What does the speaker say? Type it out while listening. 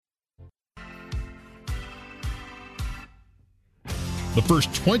The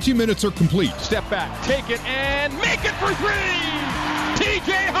first 20 minutes are complete. Step back, take it, and make it for three!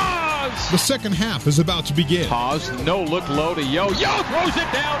 T.J. Haws! The second half is about to begin. Haws, no look low to Yo. Yo throws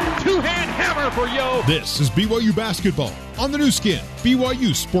it down. Two-hand hammer for Yo. This is BYU Basketball on the new skin,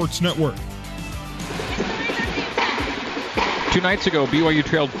 BYU Sports Network. 2 nights ago, BYU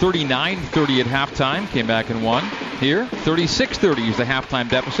trailed 39-30 at halftime. Came back and won. Here, 36-30 is the halftime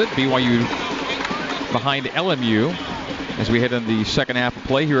deficit. BYU behind LMU as we head into the second half of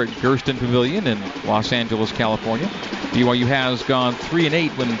play here at Gersten Pavilion in Los Angeles, California. BYU has gone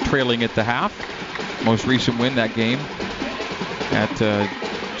 3-8 when trailing at the half. Most recent win that game at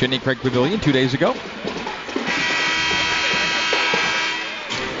Jenny Craig Pavilion 2 days ago.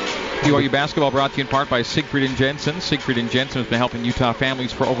 BYU basketball brought to you in part by Siegfried & Jensen. Siegfried & Jensen has been helping Utah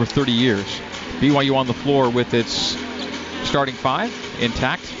families for over 30 years. BYU on the floor with its starting five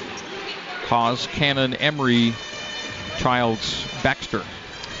intact. Haws, Cannon, Emery, Childs, Baxter.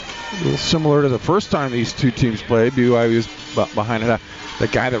 A little similar to the first time these two teams played. BYU was behind it. The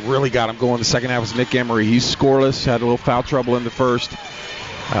guy that really got him going in the second half was Nick Emery. He's scoreless, had a little foul trouble in the first.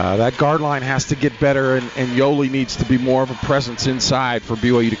 That guard line has to get better, and Yoli needs to be more of a presence inside for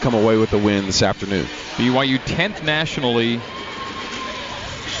BYU to come away with a win this afternoon. BYU 10th nationally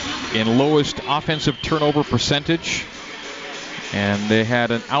in lowest offensive turnover percentage, and they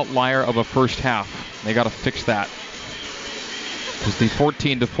had an outlier of a first half. They got to fix that, because the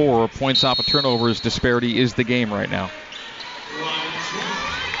 14-4 points off of turnovers disparity is the game right now.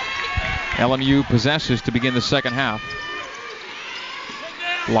 LMU possesses to begin the second half.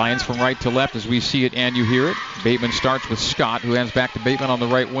 Lions from right to left as we see it and you hear it. Bateman starts with Scott, who hands back to Bateman on the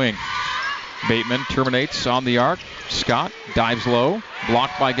right wing. Bateman terminates on the arc. Scott dives low,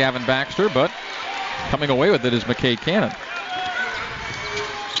 blocked by Gavin Baxter, but coming away with it is McKay Cannon.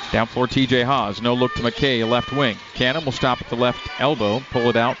 Down floor T.J. Haws, no look to McKay, left wing. Cannon will stop at the left elbow, pull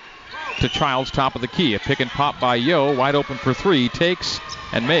it out to Childs, top of the key. A pick and pop by Yo, wide open for three, takes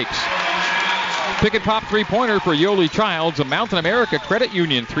and makes. Pick and pop three-pointer for Yoli Childs, a Mountain America Credit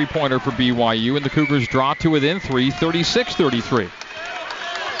Union three-pointer for BYU, and the Cougars draw to within three, 36-33.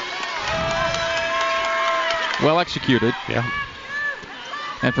 Well executed. Yeah.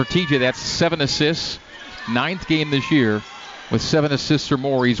 And for TJ, that's 7 assists, 9th game this year with 7 assists or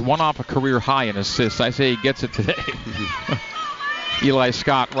more. He's one off a career high in assists. I say he gets it today. Eli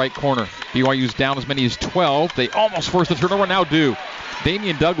Scott, right corner. BYU's down as many as 12. They almost forced the turnover, now do.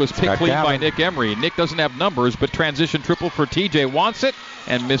 Damian Douglas picked clean by Nick Emery. Nick doesn't have numbers, but transition triple for TJ. Wants it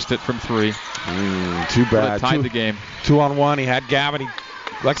and missed it from three. Too bad. Tied the game. 2-on-1. He had Gavin. He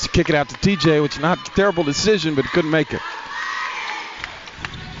likes to kick it out to TJ, which is not a terrible decision, but couldn't make it.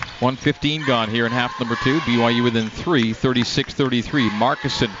 1:15 gone here in half number 2. BYU within 3, 36-33.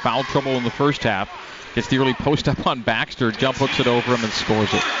 Markison, foul trouble in the first half. Gets the early post up on Baxter. Jump hooks it over him and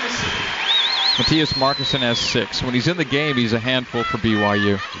scores it. Matthias Markison has 6. When he's in the game, he's a handful for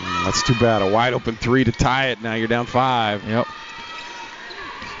BYU. That's too bad. A wide open 3 to tie it. Now you're down 5. Yep.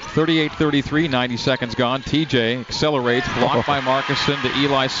 38-33, 90 seconds gone. TJ accelerates, blocked by Markison to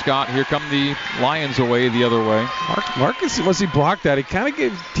Eli Scott. Here come the Lions away the other way. Markison, once he blocked that, he kind of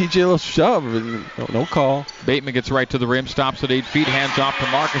gave TJ a little shove. And no call. Bateman gets right to the rim, stops at 8 feet, hands off to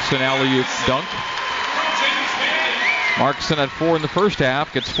Markison, alley-oop dunk. Markison had 4 in the first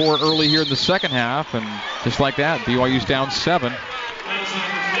half, gets 4 early here in the second half, and just like that, BYU's down 7.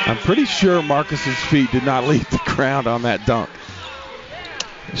 I'm pretty sure Marcus's feet did not leave the ground on that dunk.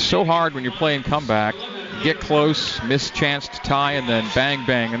 It's so hard when you're playing comeback. You get close, miss chance to tie, and then bang,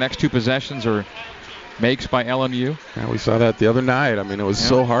 bang. The next 2 possessions are makes by LMU. Yeah, we saw that the other night. I mean, it was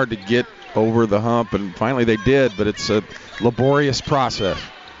so hard to get over the hump, and finally they did, but it's a laborious process.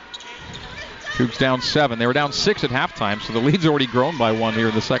 Cougs down 7. They were down 6 at halftime, so the lead's already grown by 1 here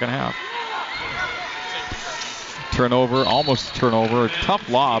in the second half. Turnover, almost a turnover. A tough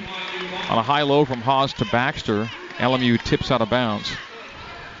lob on a high-low from Haws to Baxter. LMU tips out of bounds.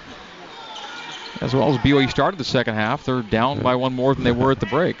 As well as BYU started the second half, they're down by 1 more than they were at the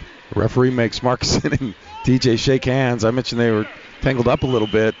break. The referee makes Markison and TJ shake hands. I mentioned they were tangled up a little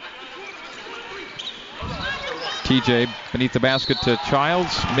bit. TJ beneath the basket to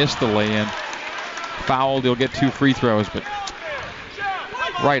Childs, missed the lay-in. Fouled, he'll get 2 free throws, but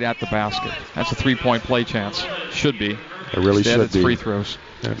right at the basket. That's a 3-point play chance. Should be. It really Instead, should it's be. Free throws.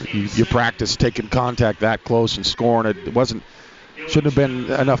 You practice taking contact that close and scoring it. It shouldn't have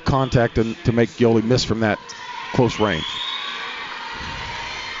been enough contact to make Yoli miss from that close range.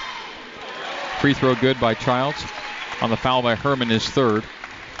 Free throw good by Childs. On the foul by Herman, his 3rd.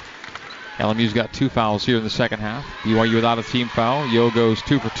 LMU's got 2 fouls here in the second half. BYU without a team foul. Yo goes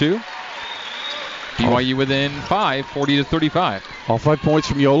 2 for 2. BYU within 5, 40-35. All 5 points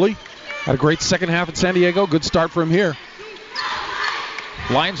from Yoli. Had a great second half at San Diego. Good start for him here.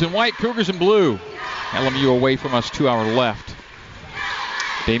 Lions in white, Cougars in blue. LMU away from us, 2 hours left.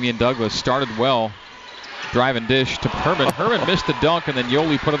 Damian Douglas started well. Drive and dish to Herman. Herman missed the dunk, and then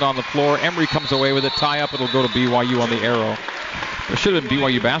Yoli put it on the floor. Emery comes away with it. Tie up. It'll go to BYU on the arrow. There should have been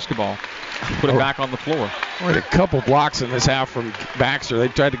BYU basketball. Put it back on the floor. Right, a couple blocks in this half from Baxter. They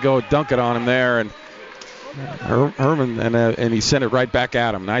tried to go dunk it on him there, and Herman, and he sent it right back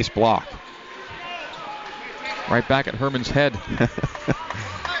at him. Nice block. Right back at Herman's head.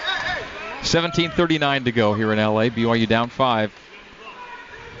 17:39 to go here in LA. BYU down 5.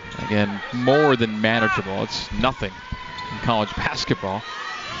 Again, more than manageable. It's nothing in college basketball.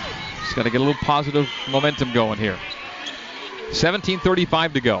 Just got to get a little positive momentum going here.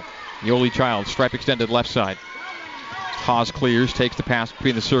 17:35 to go. Yoli Childs, stripe extended left side. Haas clears, takes the pass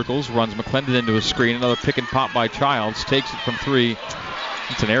between the circles, runs McClendon into a screen. Another pick and pop by Childs. Takes it from 3.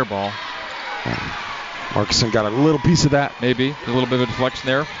 It's an air ball. Markison got a little piece of that. Maybe. A little bit of a deflection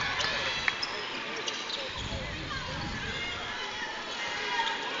there.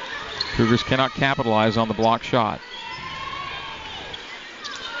 Cougars cannot capitalize on the block shot.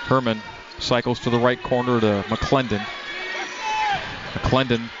 Herman cycles to the right corner to McClendon.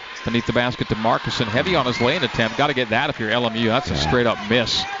 McClendon beneath the basket to Markison. Heavy on his lane attempt. Got to get that if you're LMU. That's a straight up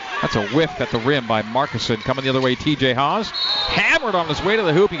miss. That's a whiff at the rim by Markison. Coming the other way, TJ Haas. Hammered on his way to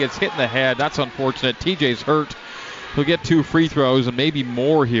the hoop. He gets hit in the head. That's unfortunate. TJ's hurt. He'll get 2 free throws and maybe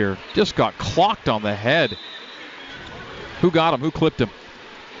more here. Just got clocked on the head. Who got him? Wwho clipped him?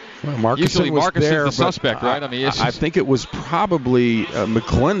 Well, Markison usually was Markison's there, the suspect, right? I mean, I think it was probably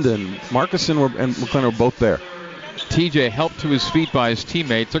McClendon. Markison and McClendon were both there. TJ helped to his feet by his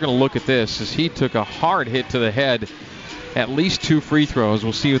teammates. They're going to look at this as he took a hard hit to the head. At least 2 free throws.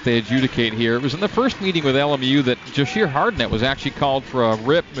 We'll see what they adjudicate here. It was in the first meeting with LMU that Jashir Hardnett was actually called for a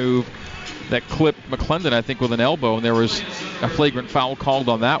rip move that clipped McClendon, I think, with an elbow, and there was a flagrant foul called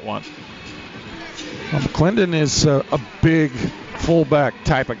on that one. Well, McClendon is a big fullback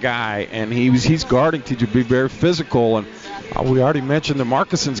type of guy, and he's guarding TJ, be very physical, and we already mentioned that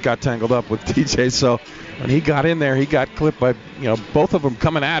Markison's got tangled up with TJ, so when he got in there, he got clipped by both of them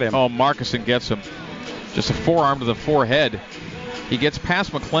coming at him. Oh, Markison gets him. Just a forearm to the forehead. He gets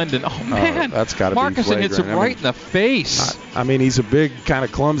past McClendon. Oh, man. That's got to be Markison flagrant. hits him right in the face. I mean, he's a big, kind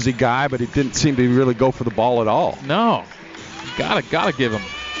of clumsy guy, but he didn't seem to really go for the ball at all. No. Gotta give him.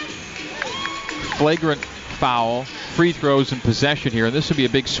 Flagrant foul, free throws, and possession here. And this would be a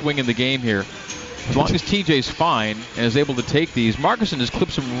big swing in the game here. As long as TJ's fine and is able to take these, Markison just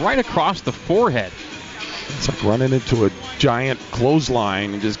clips him right across the forehead. It's like running into a giant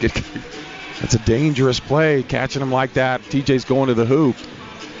clothesline and just get... That's a dangerous play, catching him like that. TJ's going to the hoop.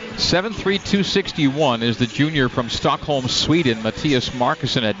 7'3", 261 is the junior from Stockholm, Sweden. Matthias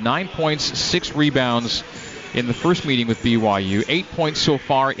Markison had 9 points, 6 rebounds in the first meeting with BYU. 8 points so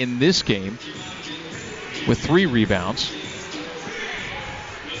far in this game with 3 rebounds.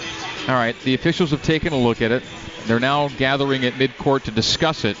 All right, the officials have taken a look at it. They're now gathering at midcourt to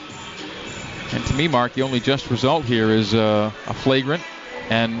discuss it. And to me, Mark, the only just result here is a flagrant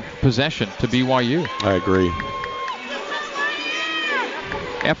and possession to BYU. I agree.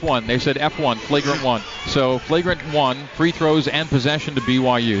 F1. They said F1, flagrant 1. So flagrant 1, free throws and possession to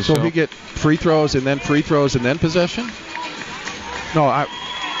BYU. So we get free throws and then possession? No,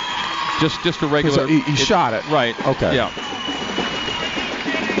 just a regular. He shot it. Right. Okay. Yeah.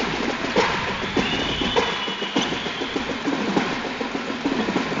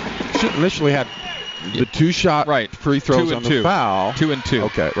 Should initially had the 2 shot free throws 2 and on 2. the foul. 2 and 2.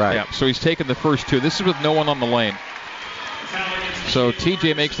 Okay, right. Yeah. So he's taken the first 2. This is with no one on the lane. So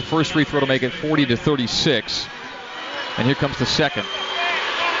TJ makes the first free throw to make it 40-36. And here comes the second.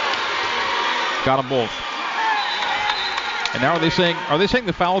 Got them both. And now are they saying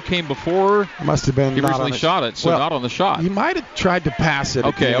the foul came before must have been he originally shot it, so not on the shot. He might have tried to pass it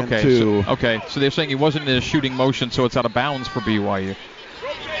Okay. too. So they're saying he wasn't in a shooting motion, so it's out of bounds for BYU.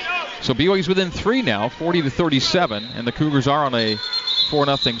 So BYU's within 3 now, 40-37, and the Cougars are on a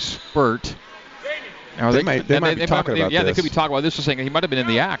 4-0 spurt. Now they might be talking about this. Yeah, they could be talking about this. Saying he might have been in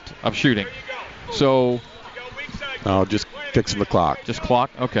the act of shooting. So. No, just fixing the clock. Just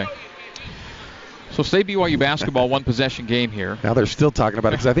clock? Okay. So stay BYU basketball, 1 possession game here. Now they're still talking about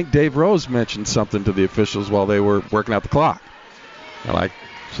it because I think Dave Rose mentioned something to the officials while they were working out the clock.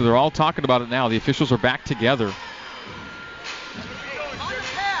 So they're all talking about it now. The officials are back together.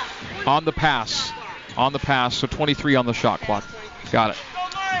 On the pass, so 23 on the shot clock. Got it.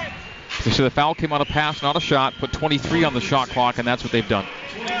 So the foul came on a pass, not a shot, put 23 on the shot clock, and that's what they've done.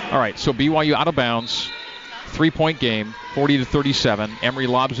 All right, so BYU out of bounds. 3-point game, 40-37. Emory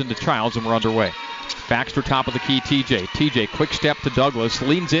lobs into Childs, and we're underway. Baxter top of the key, TJ. TJ, quick step to Douglas,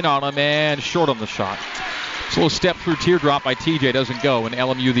 leans in on him, and short on the shot. It's a little step through teardrop by TJ, doesn't go, and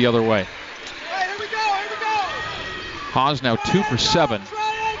LMU the other way. Hey, here we go. Haas now 2 for 7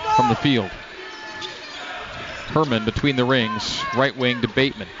 from the field. Herman between the rings, right wing to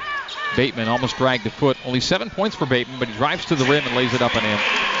Bateman. Bateman almost dragged a foot. Only 7 points for Bateman, but he drives to the rim and lays it up and in.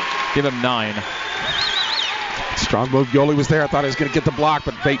 Give him 9. Strong move. Yoli was there. I thought he was going to get the block,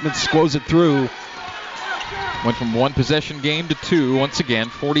 but Bateman squoze it through. Went from 1 possession game to 2. Once again,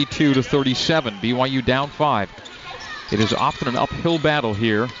 42-37. BYU down 5. It is often an uphill battle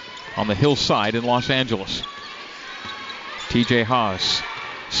here on the hillside in Los Angeles. TJ Haas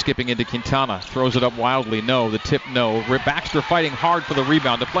skipping into Quintana. Throws it up wildly. No. The tip, no. Baxter fighting hard for the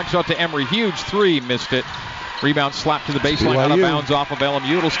rebound. Deflects out to Emory. Huge 3. Missed it. Rebound slapped to the baseline, out of bounds off of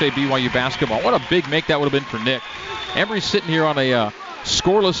LMU. It'll stay BYU basketball. What a big make that would have been for Nick. Emory's sitting here on a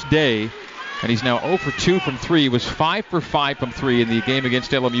scoreless day, and he's now 0 for 2 from 3. He was 5 for 5 from 3 in the game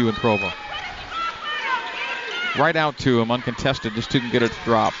against LMU in Provo. Right out to him, uncontested, just didn't get it to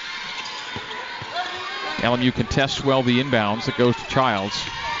drop. LMU contests well the inbounds. It goes to Childs.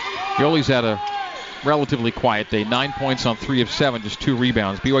 Yoli's had a relatively quiet day. 9 points on 3 of 7, just 2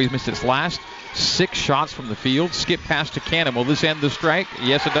 rebounds. BYU's missed its last 6 shots from the field. Skip pass to Cannon. Will this end the strike?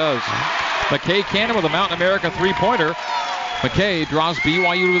 Yes, it does. McKay Cannon with a Mountain America three-pointer. McKay draws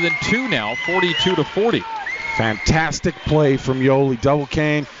BYU within 2 now, 42-40. Fantastic play from Yoli. Double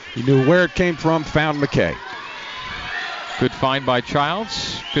came. He knew where it came from, found McKay. Good find by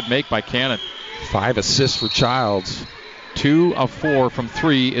Childs. Good make by Cannon. 5 assists for Childs. 2 of 4 from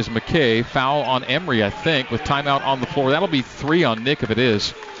 3 is McKay. Foul on Emory, I think, with timeout on the floor. That'll be 3 on Nick if it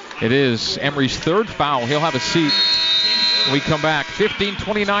is. It is Emory's 3rd foul. He'll have a seat when we come back.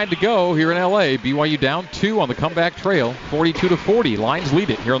 15:29 to go here in L.A. BYU down 2 on the comeback trail. 42-40. Lions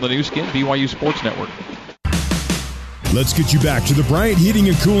lead it here on the new skin, BYU Sports Network. Let's get you back to the Bryant Heating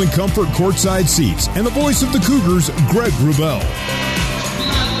and Cooling Comfort courtside seats and the voice of the Cougars, Greg Wrubell.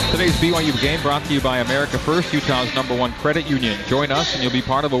 Today's BYU game brought to you by America First, Utah's #1 credit union. Join us and you'll be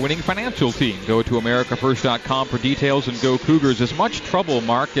part of a winning financial team. Go to AmericaFirst.com for details and go Cougars. As much trouble,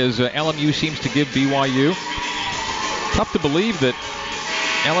 Mark, as LMU seems to give BYU. Tough to believe that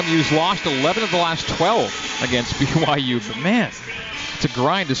LMU's lost 11 of the last 12 against BYU. But, man, it's a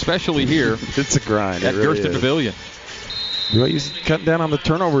grind, especially here. It's a grind. At really Gersten Pavilion. BYU's cutting down on the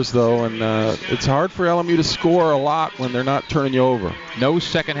turnovers, though, and it's hard for LMU to score a lot when they're not turning you over. No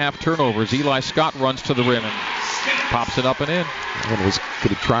second-half turnovers. Eli Scott runs to the rim and pops it up and in. And was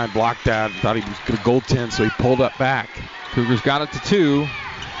going to try and block that. Thought he was going to goaltend, so he pulled up back. Cougars got it to 2.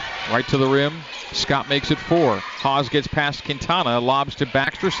 Right to the rim. Scott makes it 4. Haas gets past Quintana. Lobs to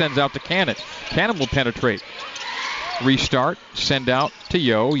Baxter. Sends out to Cannon. Cannon will penetrate. Restart. Send out to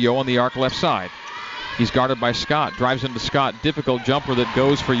Yo. Yo on the arc left side. He's guarded by Scott. Drives into Scott. Difficult jumper that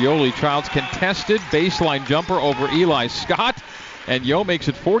goes for Yoli. Childs contested. Baseline jumper over Eli Scott. And Yo makes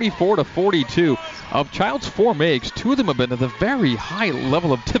it 44-42. Of Childs' 4 makes, 2 of them have been at the very high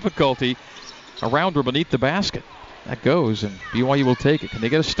level of difficulty around or beneath the basket. That goes, and BYU will take it. Can they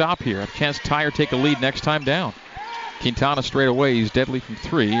get a stop here? Have a chance to tie or take a lead next time down. Quintana straight away. He's deadly from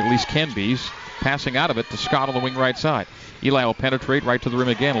 3. At least can be. He's passing out of it to Scott on the wing right side. Eli will penetrate right to the rim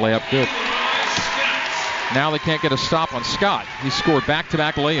again. Layup good. Now they can't get a stop on Scott. He scored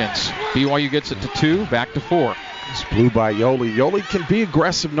back-to-back lay-ins. BYU gets it to 2, back to 4. It's blew by Yoli. Yoli can be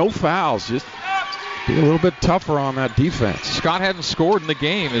aggressive, no fouls. Just be a little bit tougher on that defense. Scott hadn't scored in the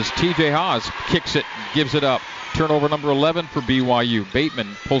game as TJ Haas kicks it and gives it up. Turnover number 11 for BYU. Bateman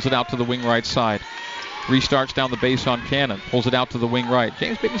pulls it out to the wing right side. Restarts down the base on Cannon. Pulls it out to the wing right.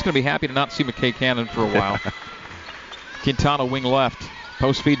 James Bateman's going to be happy to not see McKay Cannon for a while. Quintana wing left.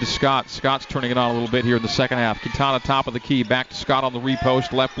 Post feed to Scott. Scott's turning it on a little bit here in the second half. Quintana top of the key. Back to Scott on the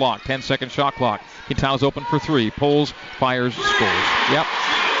repost. Left block. 10-second shot clock. Quintana's open for 3. Pulls, fires, scores. Yep.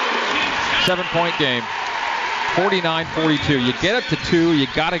 7-point game. 49-42. You get it to 2. You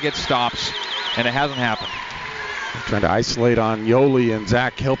got to get stops. And it hasn't happened. Trying to isolate on Yoli, and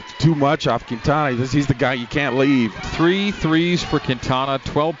Zach helped too much off Quintana. He's the guy you can't leave. 3 threes for Quintana,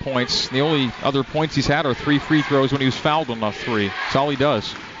 12 points. The only other points he's had are 3 free throws when he was fouled on a 3. That's all he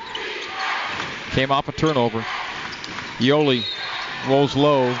does. Came off a turnover. Yoli rolls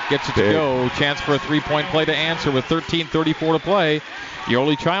low, gets it to go. Chance for a 3-point play to answer with 13:34 to play.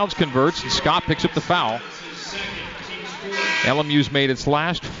 Yoli Childs converts, and Scott picks up the foul. LMU's made its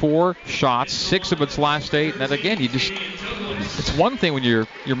last 4 shots, 6 of its last 8. And then again, it's one thing when you're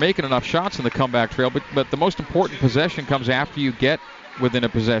making enough shots in the comeback trail, but the most important possession comes after you get within a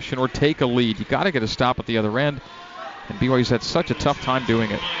possession or take a lead. You got to get a stop at the other end, and BYU's had such a tough time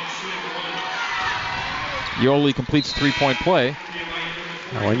doing it. Yoli completes 3-point play.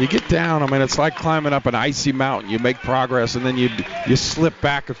 When you get down, I mean, it's like climbing up an icy mountain. You make progress, and then you slip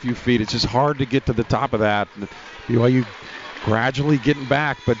back a few feet. It's just hard to get to the top of that. BYU gradually getting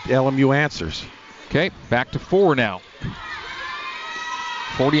back, but LMU answers. Okay, back to 4 now.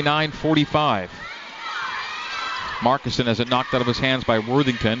 49-45. Markison has it knocked out of his hands by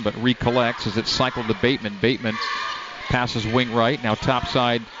Worthington, but recollects as it cycled to Bateman. Bateman passes wing right, now top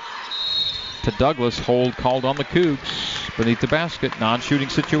side to Douglas. Hold called on the Cougs. Beneath the basket, non-shooting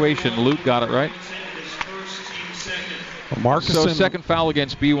situation. Luke got it right. Markison. So second foul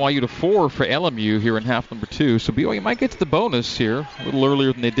against BYU to 4 for LMU here in half number 2. So BYU might get to the bonus here a little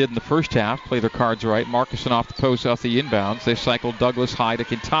earlier than they did in the first half. Play their cards right. Markison off the post, off the inbounds. They cycle Douglas high to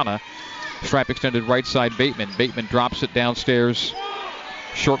Quintana. Stripe extended right side Bateman. Bateman drops it downstairs.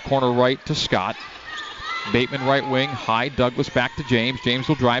 Short corner right to Scott. Bateman right wing, high. Douglas back to James. James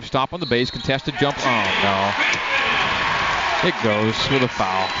will drive, stop on the base, contested jump. Oh, no. It goes with a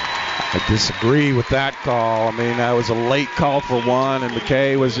foul. I disagree with that call. I mean, that was a late call for one, and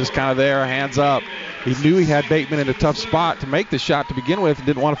McKay was just kind of there, hands up. He knew he had Bateman in a tough spot to make the shot to begin with and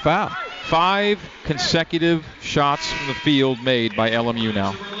didn't want to foul. 5 consecutive shots from the field made by LMU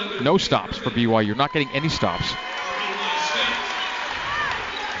now. No stops for BYU. You're not getting any stops.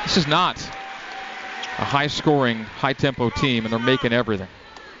 This is not a high-scoring, high-tempo team, and they're making everything.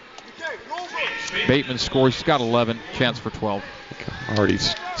 Bateman scores. He's got 11. Chance for 12. Already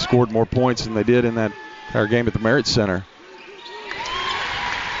scored more points than they did in that entire game at the Merritt Center.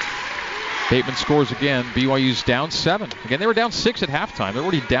 Bateman scores again. BYU's down 7. Again, they were down 6 at halftime. They're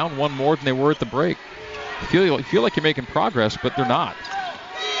already down 1 more than they were at the break. You feel like you're making progress, but they're not.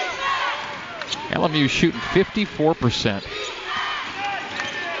 LMU shooting 54%.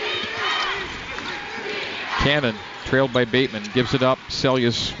 Cannon, trailed by Bateman, gives it up.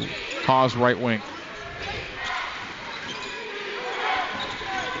 Celius, Haas right wing.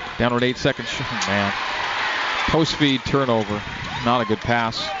 Down with 8 seconds. Man. Post feed turnover. Not a good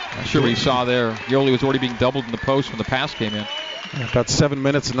pass. Not sure what you saw there. Yoli was already being doubled in the post when the pass came in. About 7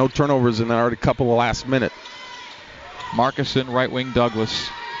 minutes and no turnovers in there. Already a couple of last minute. Markison, right wing, Douglas.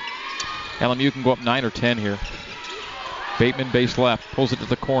 LMU can go up 9 or 10 here. Bateman base left, pulls it to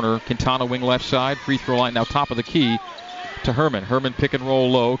the corner. Quintana wing left side, free throw line now top of the key to Herman. Herman pick and roll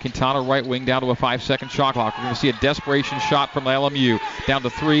low. Quintana right wing down to a 5-second shot clock. We're going to see a desperation shot from LMU. Down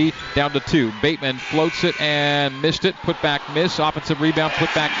to 3, down to 2. Bateman floats it and missed it. Put back miss. Offensive rebound,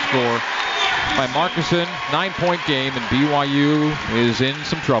 put back score by Markison. 9-point game, and BYU is in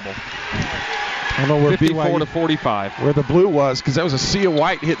some trouble. I don't know where 54 BYU, to 45. where the blue was, because that was a sea of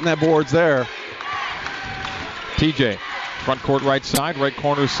white hitting that boards there. TJ, front court right side, right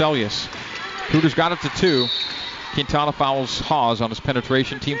corner Celius. Hooters got it to 2. Quintana fouls Haas on his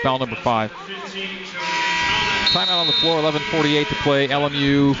penetration. Team foul number 5. Timeout on the floor, 11:48 to play.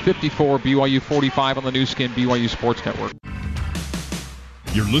 LMU 54, BYU 45 on the new skin BYU Sports Network.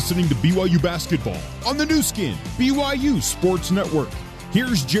 You're listening to BYU Basketball on the new skin BYU Sports Network.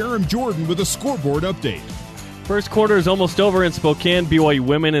 Here's Jerem Jordan with a scoreboard update. First quarter is almost over in Spokane. BYU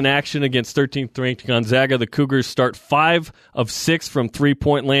women in action against 13th-ranked Gonzaga. The Cougars start 5 of 6 from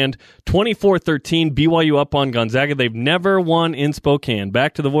three-point land. 24-13, BYU up on Gonzaga. They've never won in Spokane.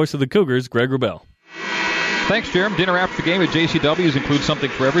 Back to the voice of the Cougars, Greg Wrubell. Thanks, Jerem. Dinner after the game at JCW's includes something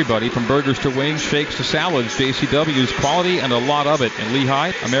for everybody, from burgers to wings, shakes to salads. JCW's quality and a lot of it in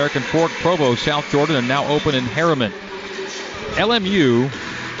Lehigh, American Fork, Provo, South Jordan, and now open in Harriman. LMU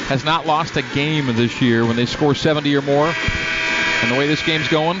has not lost a game this year when they score 70 or more. And the way this game's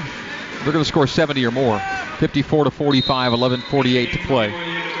going, they're going to score 70 or more. 54 to 45, 11:48 to play.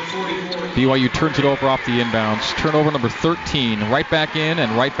 BYU turns it over off the inbounds. Turnover number 13. Right back in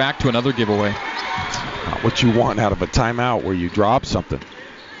and right back to another giveaway. Not what you want out of a timeout where you drop something.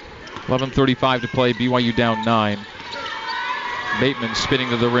 11:35 to play. BYU down 9. Bateman spinning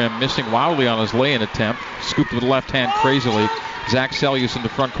to the rim, missing wildly on his lay-in attempt. Scooped with the left hand crazily. Zach Celius in the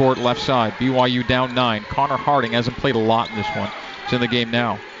front court, left side. BYU down 9. Connor Harding hasn't played a lot in this one. It's in the game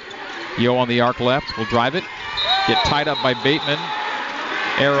now. Yo on the arc left, will drive it. Get tied up by Bateman.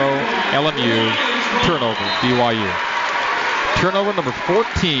 Arrow, LMU. Turnover, BYU. Turnover number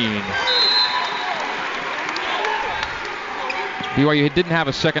 14. BYU didn't have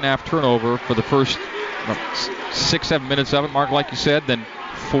a second half turnover for the first 6-7 minutes of it, Mark, like you said, then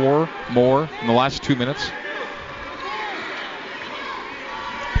 4 more in the last 2 minutes.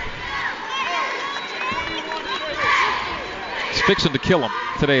 It's fixing to kill him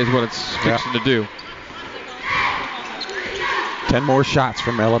today is what it's fixing to do. 10 more shots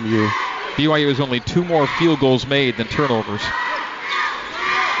from LMU. BYU has only 2 more field goals made than turnovers.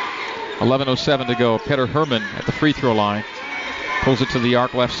 11:07 to go. Peter Herman at the free throw line. Pulls it to the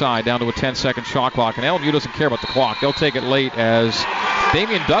arc left side, down to a 10-second shot clock. And LMU doesn't care about the clock. They'll take it late as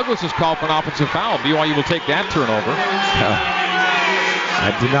Damian Douglas is called for an offensive foul. BYU will take that turnover.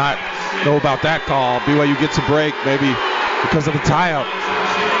 I do not know about that call. BYU gets a break, maybe because of the tie-up.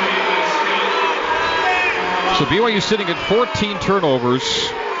 So BYU sitting at 14 turnovers.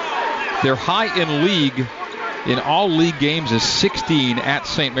 They're high in league. In all league games is 16 at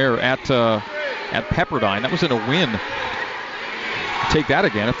St. Mary, at Pepperdine. That was in a win. Take that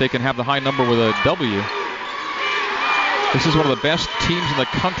again if they can have the high number with a W. This is one of the best teams in the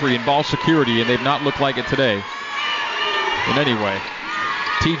country in ball security, and they've not looked like it today in any way.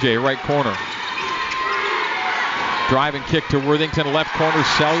 TJ, right corner. Drive and kick to Worthington, left corner,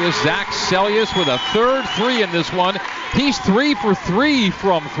 Sellius. Zach Sellius with a third 3 in this one. He's 3 for 3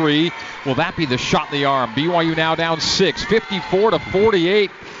 from 3. Will that be the shot in the arm? BYU now down 6, 54-48.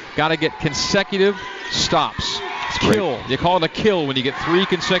 Got to get consecutive stops. Kill. You call it a kill when you get 3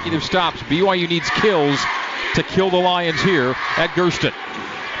 consecutive stops. BYU needs kills to kill the Lions here at Gersten.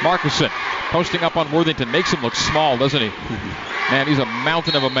 Markuson posting up on Worthington. Makes him look small, doesn't he? Man, he's a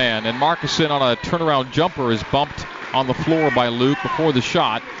mountain of a man. And Markuson on a turnaround jumper is bumped on the floor by Luke before the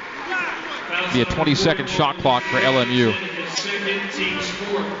shot. Be a 20-second shot clock for LMU.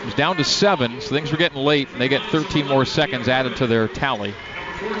 It's down to 7, so things are getting late, and they get 13 more seconds added to their tally.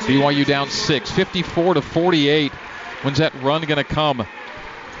 BYU down 6, 54-48. When's that run going to come?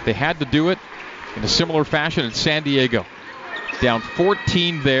 They had to do it in a similar fashion in San Diego. Down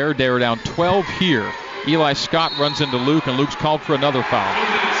 14 there. They were down 12 here. Eli Scott runs into Luke, and Luke's called for another foul.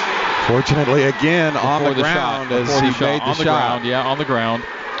 Fortunately, again, on the ground as he made the shot. Yeah, on the ground.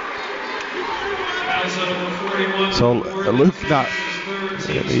 So Luke not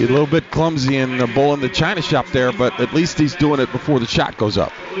a little bit clumsy in the bull in the china shop there, but at least he's doing it before the shot goes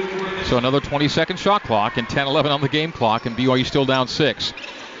up. So another 20-second shot clock and 10-11 on the game clock, and BYU still down 6.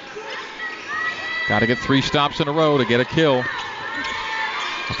 Got to get 3 stops in a row to get a kill.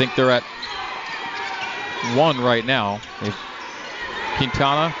 I think they're at 1 right now.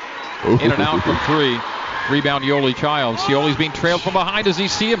 Quintana in and out from 3. Rebound Yoli Childs. Yoli's being trailed from behind. Does he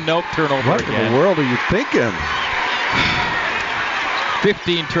see him? Nope. Turnover what again. What in the world are you thinking?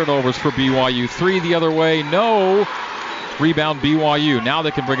 15 turnovers for BYU. 3 the other way. No. Rebound BYU. Now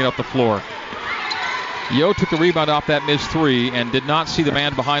they can bring it up the floor. Yo took the rebound off that missed 3 and did not see the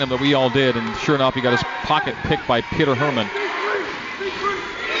man behind him that we all did. And sure enough, he got his pocket picked by Peter Herman.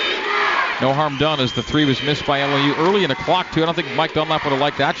 No harm done as the 3 was missed by LMU early in the clock, too. I don't think Mike Dunlap would have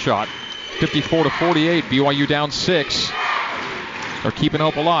liked that shot. 54-48, BYU down 6. They're keeping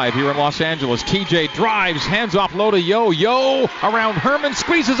hope alive here in Los Angeles. TJ drives, hands off low to Yo. Yo around Herman,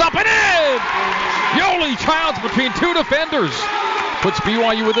 squeezes up and in! Yoli Childs between 2 defenders. Puts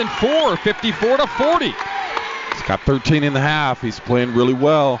BYU within 4, 54-40. He's got 13 in the half. He's playing really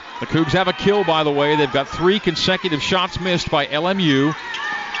well. The Cougs have a kill, by the way. They've got 3 consecutive shots missed by LMU.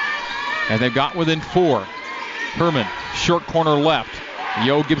 And they've got within 4. Herman, short corner left.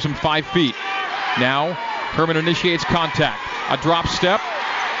 Yo gives him 5 feet. Now, Herman initiates contact. A drop step,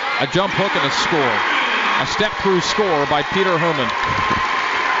 a jump hook, and a score. A step-through score by Peter Herman.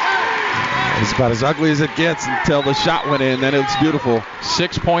 It's about as ugly as it gets until the shot went in. Then it's beautiful.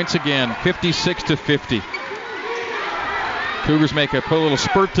 6 points again, 56-50. Cougars put a little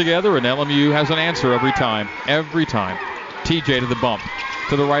spurt together, and LMU has an answer every time. Every time. TJ to the bump,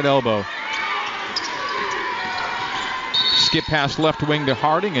 to the right elbow. Skip pass left wing to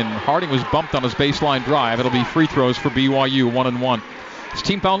Harding, and Harding was bumped on his baseline drive. It'll be free throws for BYU, 1-1. It's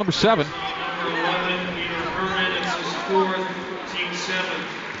team foul number 7.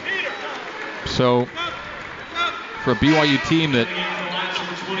 So, for a BYU team that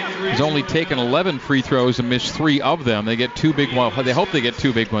has only taken 11 free throws and missed 3 of them, they get 2 big ones. They hope they get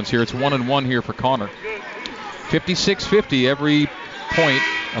 2 big ones here. It's 1-1 here for Connor. 56-50, every point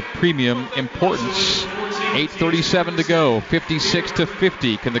of premium importance. 8:37 to go,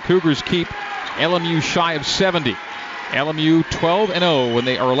 56-50. Can the Cougars keep LMU shy of 70? LMU 12-0 when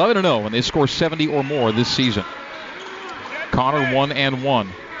they are 11-0 when they score 70 or more this season. Connor 1-1.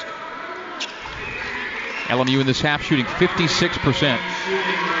 LMU in this half shooting 56%.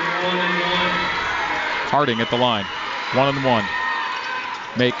 Harding at the line, 1-1.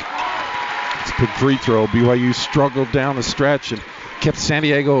 Make. It's a good free throw. BYU struggled down the stretch and kept San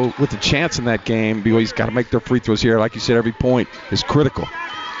Diego with a chance in that game. BYU's got to make their free throws here. Like you said, every point is critical.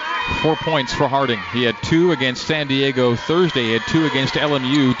 4 points for Harding. He had 2 against San Diego Thursday. He had 2 against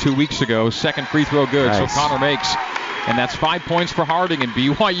LMU 2 weeks ago. Second free throw good, nice. So Connor makes And that's 5 points for Harding, and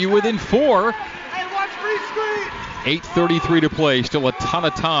BYU within 4. 8:33 to play. Still a ton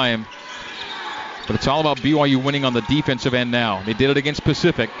of time. But it's all about BYU winning on the defensive end now. They did it against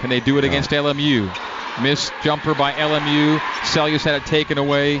Pacific. Can they do it against LMU? Missed jumper by LMU. Celius had it taken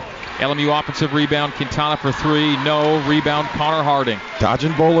away. LMU offensive rebound. Quintana for 3. No. Rebound Connor Harding.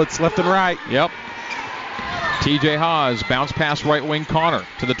 Dodging bullets left and right. Yep. TJ Haas, bounce pass right wing Connor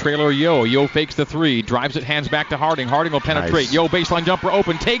to the trailer Yo. Yo fakes the 3, drives it, hands back to Harding. Harding will penetrate. Nice. Yo, baseline jumper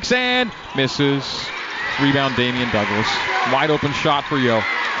open, takes and misses. Rebound Damian Douglas. Wide open shot for Yo.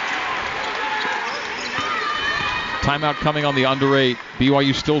 Timeout coming on the under 8.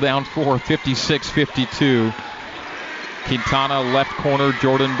 BYU still down 4, 56-52. Quintana left corner,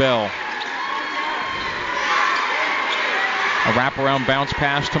 Jordan Bell. A wraparound bounce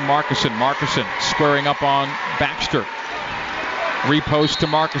pass to Markison. Markison squaring up on Baxter. Repost to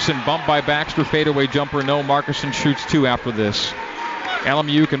Markison. Bumped by Baxter. Fadeaway jumper. No. Markison shoots 2 after this.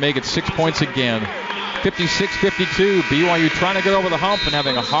 LMU can make it 6 points again. 56-52. BYU trying to get over the hump and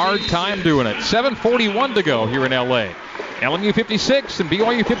having a hard time doing it. 7:41 to go here in LA. LMU 56 and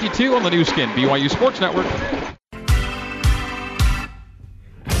BYU 52 on the new skin. BYU Sports Network.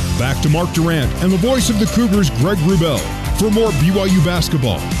 Back to Mark Durrant and the voice of the Cougars, Greg Wrubell, for more BYU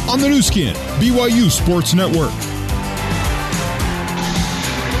basketball on the new skin, BYU Sports Network.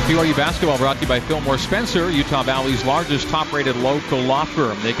 BYU basketball brought to you by Fillmore Spencer, Utah Valley's largest top-rated local law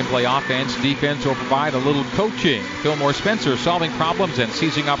firm. They can play offense, defense, or provide a little coaching. Fillmore Spencer, solving problems and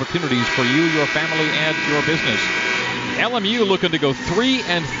seizing opportunities for you, your family, and your business. LMU looking to go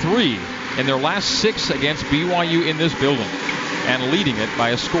 3-3 in their last 6 against BYU in this building, and leading it by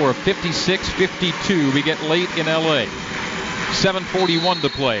a score of 56-52. We get late in LA. 7:41 to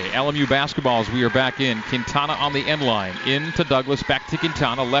play. LMU basketball as we are back in. Quintana on the end line. Into Douglas. Back to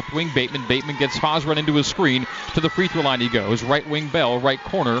Quintana. Left wing Bateman. Bateman gets Haas run into his screen. To the free throw line he goes. Right wing Bell. Right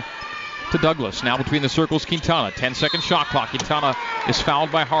corner to Douglas. Now between the circles Quintana. 10-second shot clock. Quintana is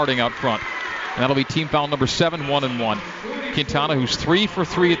fouled by Harding out front. And that'll be team foul number 7, 1-1. Quintana, who's 3 for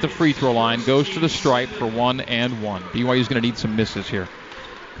 3 at the free throw line, goes to the stripe for 1-1. BYU's going to need some misses here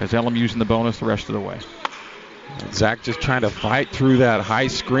because LMU's in the bonus the rest of the way. Zach just trying to fight through that high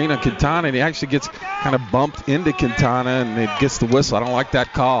screen on Quintana, and he actually gets kind of bumped into Quintana, and it gets the whistle. I don't like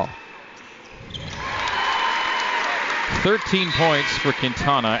that call. 13 points for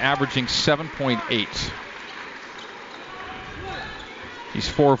Quintana, averaging 7.8. He's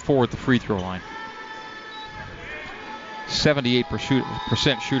 4-4 at the free throw line.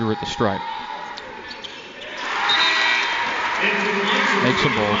 78% shooter at the stripe. Makes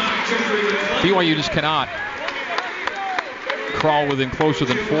them both. BYU just cannot crawl within closer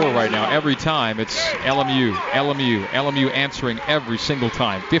than 4 right now. Every time it's LMU answering every single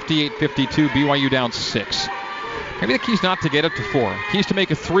time. 58-52, BYU down 6. Maybe the key's not to get it to 4. Key's to make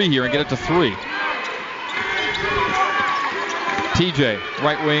a 3 here and get it to 3. TJ,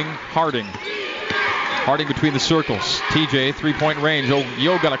 right wing, Harding. Harding between the circles. TJ, 3-point range.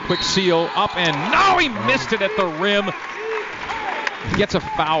 Yo got a quick seal up and no, he missed it at the rim. He gets a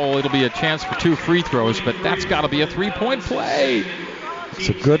foul. It'll be a chance for 2 free throws, but that's got to be a 3-point play. It's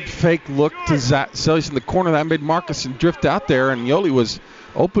a good fake look to Zach Celius in the corner. That made Markison drift out there, and Yoli was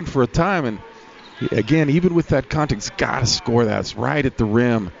open for a time. And again, even with that contact, got to score that. It's right at the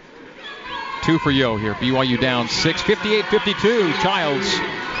rim. 2 for Yo here. BYU down 6, 58-52. Childs,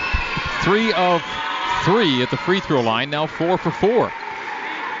 3 of 3 at the free throw line. Now 4 for 4.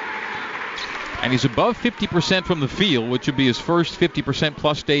 And he's above 50% from the field, which would be his first 50%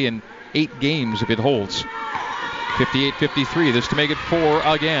 plus day in 8 games if it holds. 58-53. This to make it 4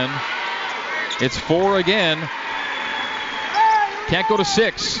 again. It's 4 again. Can't go to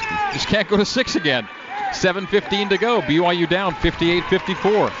 6. Just can't go to 6 again. 7:15 to go. BYU down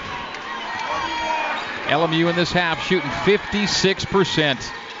 58-54. LMU in this half shooting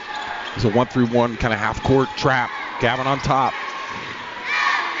 56%. It's a 1-3-1 kind of half-court trap. Gavin on top.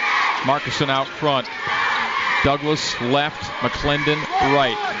 Markison out front. Douglas left. McClendon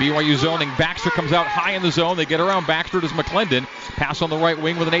right. BYU zoning. Baxter comes out high in the zone. They get around Baxter. Does McClendon. Pass on the right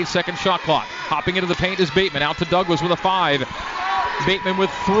wing with an 8-second shot clock. Hopping into the paint is Bateman. Out to Douglas with a 5. Bateman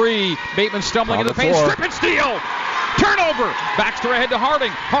with 3. Bateman stumbling into the paint. Strip and steal. Turnover. Baxter ahead to Harding.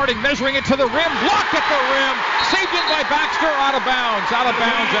 Harding measuring it to the rim. Blocked at the rim. Saved in by Baxter. Out of bounds. Out of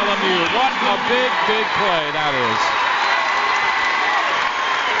bounds, LMU. What a big, big play that is.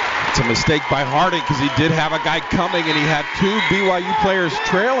 It's a mistake by Harding because he did have a guy coming and he had 2 BYU players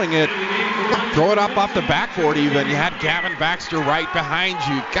trailing it. Throw it up off the backboard even. You had Gavin Baxter right behind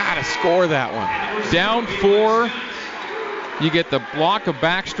you. Got to score that one. Down 4 You get the block of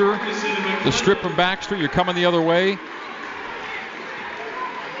Baxter, the strip from Baxter. You're coming the other way.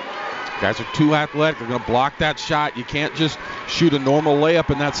 Guys are too athletic. They're going to block that shot. You can't just shoot a normal layup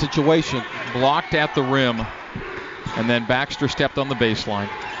in that situation. Blocked at the rim. And then Baxter stepped on the baseline.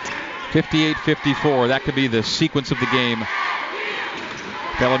 58-54. That could be the sequence of the game.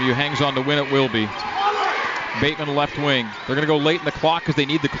 Bellevue hangs on to win it will be. Bateman left wing. They're going to go late in the clock because they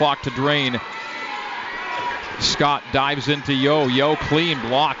need the clock to drain. Scott dives into Yo. Yo, clean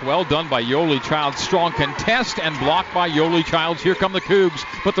block. Well done by Yoli Childs. Strong contest and blocked by Yoli Childs. Here come the Cougs,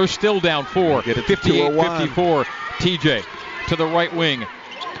 but they're still down 4. 58-54. TJ to the right wing.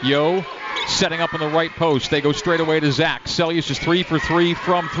 Yo setting up in the right post. They go straight away to Zach. Sellius is 3 for 3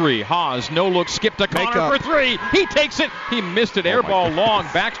 from 3. Haas, no look, skip to Connor for 3. He takes it. He missed it. Air ball long.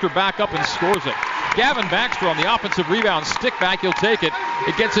 Baxter back up and scores it. Gavin Baxter on the offensive rebound. Stick back, he'll take it.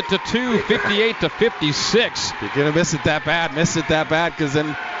 It gets it to 2, 58-56. You're going to miss it that bad, because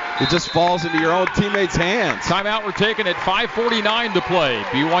then it just falls into your own teammates' hands. Timeout, we're taking it. 5:49 to play.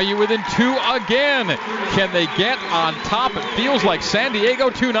 BYU within 2 again. Can they get on top? It feels like San Diego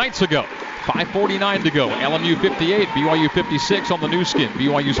 2 nights ago. 5:49 to go. LMU 58, BYU 56 on the new skin,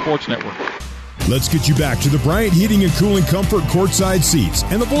 BYU Sports Network. Let's get you back to the Bryant Heating and Cooling Comfort courtside seats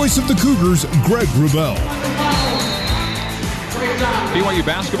and the voice of the Cougars, Greg Wrubell. BYU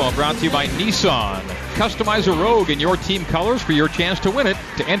basketball brought to you by Nissan. Customize a Rogue in your team colors for your chance to win it.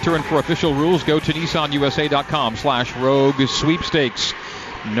 To enter and for official rules, go to nissanusa.com/Rogue sweepstakes.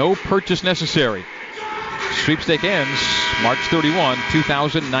 No purchase necessary. Sweepstake ends March 31,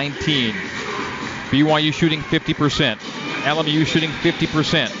 2019. BYU shooting 50%. LMU shooting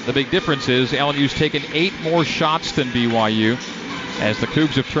 50%. The big difference is LMU's taken 8 more shots than BYU, as the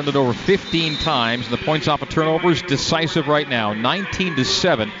Cougs have turned it over 15 times. And the points off of turnovers decisive right now,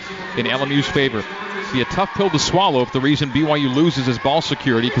 19-7 in LMU's favor. It'll be a tough pill to swallow if the reason BYU loses is ball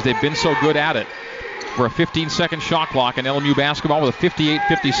security, because they've been so good at it. For a 15-second shot clock in LMU basketball with a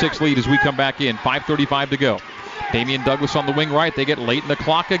 58-56 lead as we come back in. 5:35 to go. Damian Douglas on the wing right. They get late in the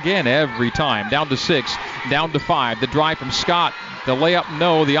clock again every time. Down to 6, down to 5. The drive from Scott. The layup,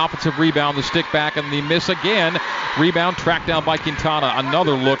 no. The offensive rebound, the stick back, and the miss again. Rebound tracked down by Quintana.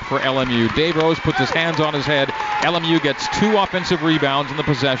 Another look for LMU. Dave Rose puts his hands on his head. LMU gets 2 offensive rebounds in the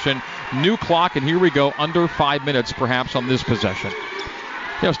possession. New clock, and here we go. Under 5 minutes perhaps on this possession.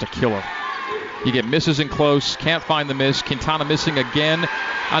 Just a killer. You get misses in close, can't find the miss. Quintana missing again.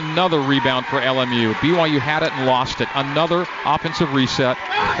 Another rebound for LMU. BYU had it and lost it. Another offensive reset.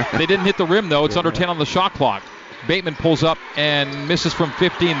 They didn't hit the rim, though. It's under 10 on the shot clock. Bateman pulls up and misses from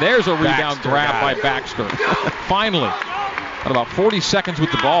 15. There's a rebound grab by Baxter. Finally, at about 40 seconds with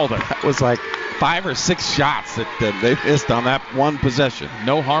the ball there. That was like 5 or 6 shots that they missed on that one possession.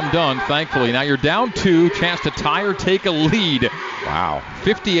 No harm done, thankfully. Now you're down 2, chance to tie or take a lead. Wow.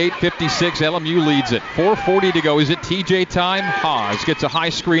 58-56, LMU leads it. 4:40 to go. Is it TJ time? Haas gets a high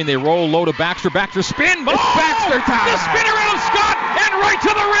screen. They roll low to Baxter. Baxter spin. It's Baxter time. The spin around Scott and right to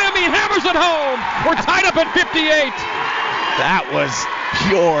the rim. He hammers it home. We're tied up at 58. That was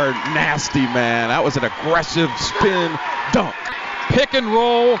pure nasty, man. That was an aggressive spin dunk. Pick and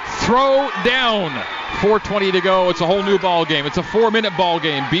roll, throw down. 4:20 to go. It's a whole new ball game. It's a 4-minute ball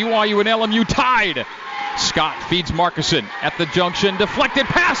game. BYU and LMU tied. Scott feeds Markuson at the junction. Deflected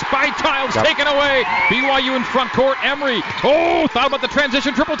pass by Childs. Taken away. BYU in front court. Emery. Oh, thought about the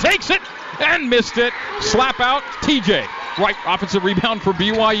transition. Triple takes it and missed it. Slap out. TJ. Right offensive rebound for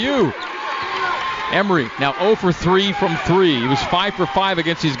BYU. Emery now 0 for 3 from 3. He was 5 for 5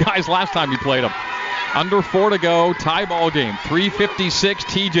 against these guys last time he played them. Under 4 to go. Tie ball game. 3:56.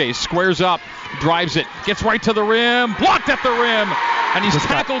 TJ squares up. Drives it. Gets right to the rim. Blocked at the rim. And he's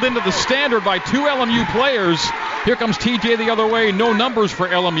tackled into the standard by 2 LMU players. Here comes TJ the other way. No numbers for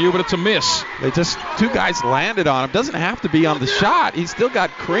LMU, but it's a miss. They just 2 guys landed on him. Doesn't have to be on the shot. He still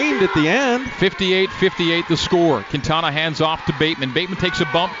got creamed at the end. 58-58 the score. Quintana hands off to Bateman. Bateman takes a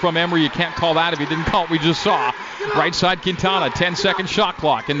bump from Emery. You can't call that if you didn't call it. We just saw. Right side Quintana. 10-second shot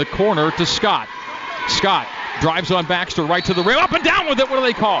clock. In the corner to Scott. Scott drives on Baxter right to the rim. Up and down with it. What do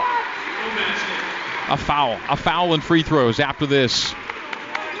they call? A foul. A foul and free throws after this.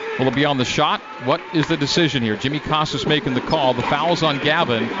 Will it be on the shot? What is the decision here? Jimmy Costas making the call. The foul's on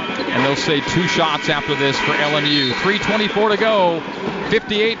Gavin, and they'll say 2 shots after this for LMU. 3:24 to go.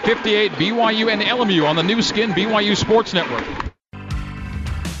 58-58, BYU and LMU on the new skin, BYU Sports Network.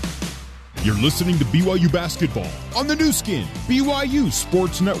 You're listening to BYU basketball on the new skin, BYU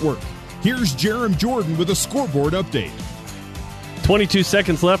Sports Network. Here's Jerem Jordan with a scoreboard update. 22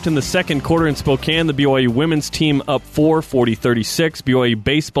 seconds left in the second quarter in Spokane. The BYU women's team up 4, 40-36. BYU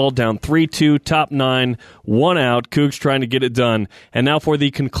baseball down 3-2, top 9, 1 out. Cougs trying to get it done. And now for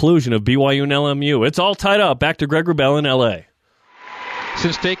the conclusion of BYU and LMU. It's all tied up. Back to Greg Wrubell in L.A.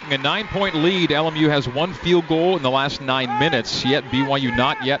 Since taking a 9-point lead, LMU has 1 field goal in the last 9 minutes, yet BYU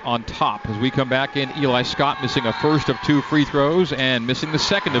not yet on top. As we come back in, Eli Scott missing a first of 2 free throws and missing the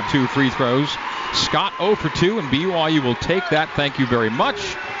second of 2 free throws. Scott 0 for 2, and BYU will take that. Thank you very much.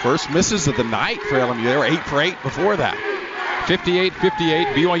 First misses of the night for LMU. They were 8 for 8 before that.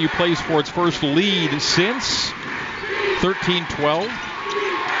 58-58. BYU plays for its first lead since 13-12.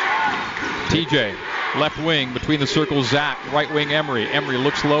 TJ. Left wing between the circles, Zach. Right wing, Emery. Emery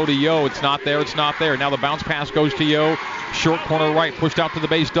looks low to Yo. It's not there. It's not there. Now the bounce pass goes to Yo. Short corner right. Pushed out to the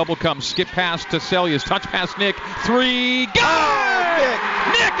base. Double come. Skip pass to Celius. Touch pass Nick. 3. Good!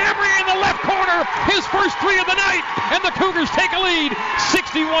 Nick Emery in the left corner. His first 3 of the night. And the Cougars take a lead.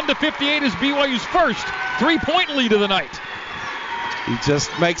 61-58 is BYU's first 3-point lead of the night. He just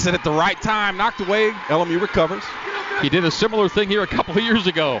makes it at the right time. Knocked away. LMU recovers. He did a similar thing here a couple of years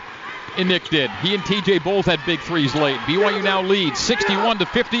ago. And Nick did. He and TJ both had big threes late. BYU now leads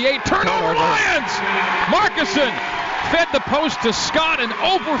 61-58. Turnover Lions! Markison fed the post to Scott and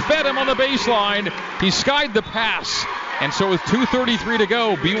overfed him on the baseline. He skied the pass. And so with 2:33 to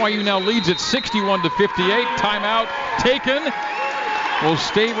go, BYU now leads at 61-58. Timeout taken. We'll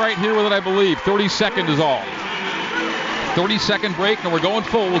stay right here with it, I believe. 30 seconds is all. 30-second break, and we're going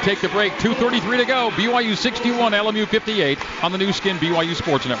full. We'll take the break. 2:33 to go. BYU 61, LMU 58 on the new skin BYU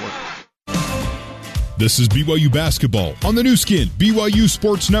Sports Network. This is BYU basketball on the new skin BYU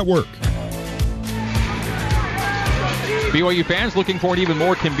Sports Network. BYU fans looking for an even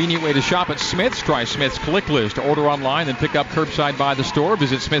more convenient way to shop at Smith's? Try Smith's Click List. Order online and pick up curbside by the store.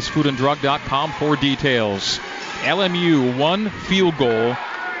 Visit smithsfoodanddrug.com for details. LMU 1 field goal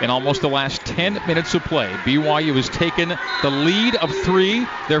in almost the last 10 minutes of play. BYU has taken the lead of 3.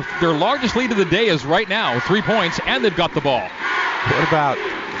 Their largest lead of the day is right now 3 points, and they've got the ball. What about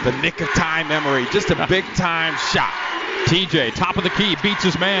the nick of time Emery? Just a big time shot. TJ, top of the key, beats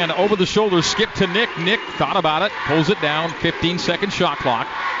his man over the shoulder, skip to Nick. Nick thought about it, pulls it down, 15-second shot clock.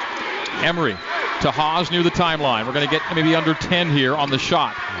 Emery to Haas near the timeline. We're going to get maybe under 10 here on the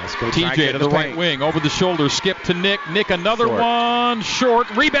shot. TJ to the right wing, over the shoulder, skip to Nick. Nick another one, short.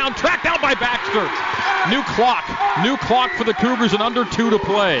 Rebound tracked down by Baxter. New clock for the Cougars and under 2 to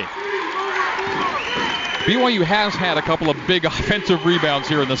play. BYU has had a couple of big offensive rebounds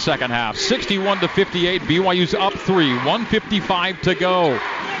here in the second half. 61-58. BYU's up 3. 1:55 to go.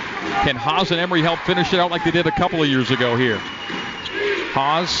 Can Haas and Emery help finish it out like they did a couple of years ago here?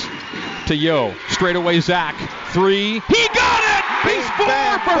 Haas to Yo. Straight away Zach. 3. He got it! He's 4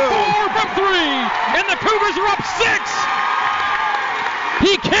 for 4 from 3. And the Cougars are up 6.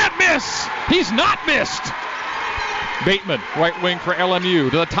 He can't miss. He's not missed. Bateman, right wing for LMU,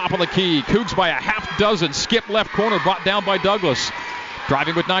 to the top of the key. Cougs by a half dozen. Skip left corner, brought down by Douglas.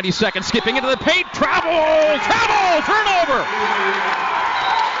 Driving with 90 seconds, skipping into the paint. Travel, turnover.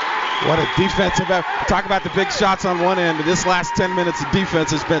 What a defensive effort. Talk about the big shots on one end. This last 10 minutes of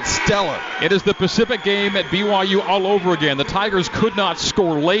defense has been stellar. It is the Pacific game at BYU all over again. The Tigers could not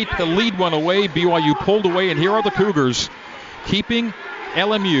score late. The lead went away. BYU pulled away, and here are the Cougars keeping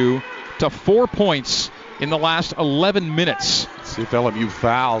LMU to 4 points in the last 11 minutes. Let's see if LMU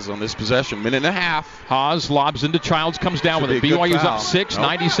fouls on this possession. Minute and a half. Haas lobs into Childs, comes down with it. BYU's up 6,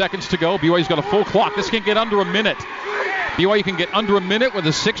 90 seconds to go. BYU's got a full clock. This can get under a minute. BYU can get under a minute with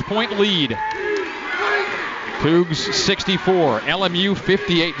a 6-point lead. Cougs 64, LMU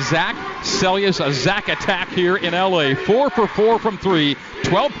 58. Zach Celius, a Zach attack here in LA. 4 for 4 from 3,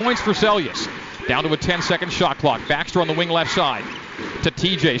 12 points for Celius. Down to a 10-second shot clock. Baxter on the wing left side. To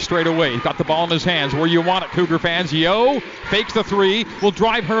TJ straight away. He's got the ball in his hands. Where you want it, Cougar fans. Yo fakes the 3. Will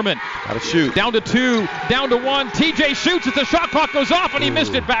drive Herman. Got to shoot. Down to 2. Down to 1. TJ shoots as the shot clock goes off, and he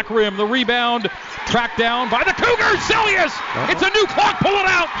missed it back rim. The rebound tracked down by the Cougars. Celius. It's a new clock. Pull it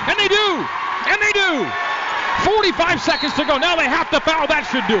out. And they do. 45 seconds to go. Now they have to foul. That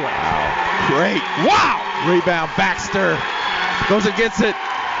should do it. Great. Wow. Rebound. Baxter goes against it.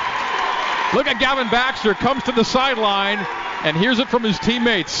 Look at Gavin Baxter. Comes to the sideline and hears it from his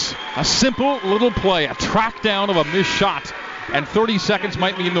teammates. A simple little play. A track down of a missed shot. And 30 seconds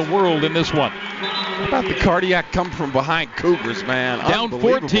might mean the world in this one. How about the cardiac come from behind Cougars, man? Down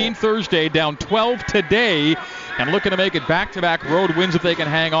 14 Thursday, down 12 today, and looking to make it back-to-back road wins if they can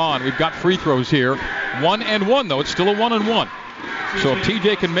hang on. We've got free throws here. 1-1, though. It's still a 1-1. So if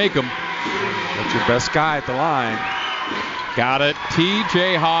TJ can make them. That's your best guy at the line. Got it.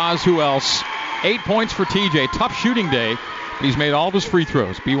 TJ Haas. Who else? 8 points for TJ. Tough shooting day. He's made all of his free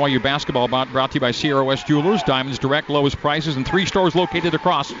throws. BYU basketball brought to you by Sierra West Jewelers. Diamonds Direct, lowest prices, and 3 stores located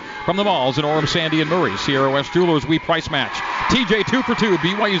across from the malls in Orem, Sandy, and Murray. Sierra West Jewelers, we price match. TJ 2 for 2.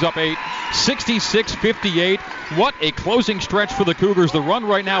 BYU's up 8, 66-58. What a closing stretch for the Cougars. The run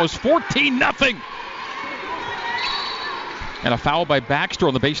right now is 14-0. And a foul by Baxter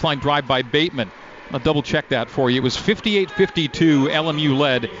on the baseline drive by Bateman. I'll double check that for you. It was 58-52. LMU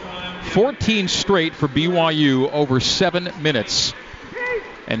led 14 straight for BYU over 7 minutes.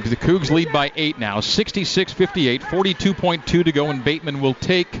 And the Cougs lead by 8 now. 66-58. 42.2 to go, and Bateman will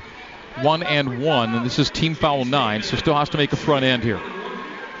take 1 and 1. And this is team foul 9, so still has to make a front end here.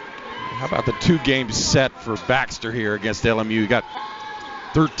 How about the 2-game set for Baxter here against LMU? He got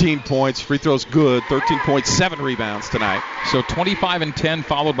 13 points, free throws good, 13.7 rebounds tonight. So 25 and 10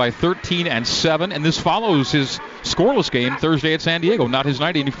 followed by 13 and 7, and this follows his scoreless game Thursday at San Diego. Not his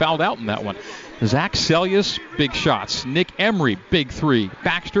night, and he fouled out in that one. Zach Sellius, big shots. Nick Emery, big 3.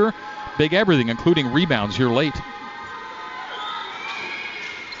 Baxter, big everything, including rebounds here late.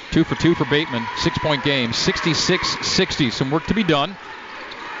 2 for 2 for Bateman, 6-point game, 66-60. Some work to be done.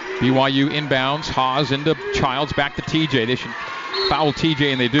 BYU inbounds, Haas into Childs, back to TJ. They should foul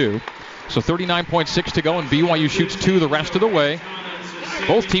TJ, and they do. So 39.6 to go, and BYU shoots 2 the rest of the way.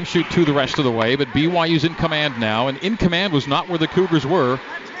 Both teams shoot 2 the rest of the way, but BYU's in command now, and in command was not where the Cougars were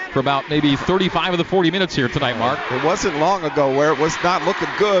for about maybe 35 of the 40 minutes here tonight, Mark. It wasn't long ago where it was not looking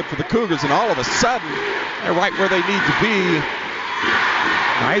good for the Cougars, and all of a sudden, they're right where they need to be.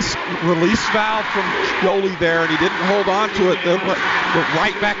 Nice release valve from Jolie there, and he didn't hold on to it. Then went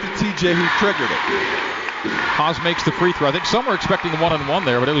right back to TJ, who triggered it. Haas makes the free throw. I think some were expecting the 1-on-1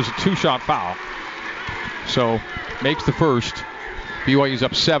 there, but it was a 2-shot foul. So makes the first. BYU's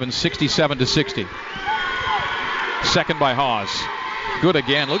up 7, 67-60. Second by Haas. Good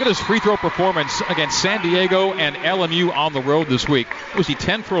again. Look at his free throw performance against San Diego and LMU on the road this week. Was he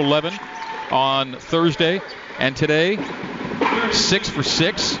 10 for 11 on Thursday? And today, 6 for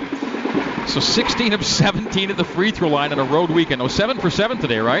 6. So 16 of 17 at the free throw line in a road weekend. 7 for 7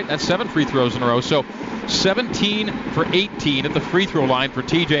 today, right? That's 7 free throws in a row. So 17 for 18 at the free throw line for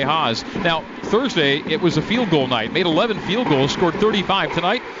TJ Haas. Now, Thursday, it was a field goal night. Made 11 field goals, scored 35.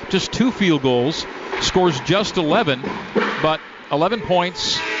 Tonight, just 2 field goals, scores just 11, but 11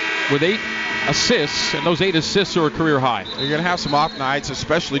 points with 8 assists, and those 8 assists are a career high. You're going to have some off nights,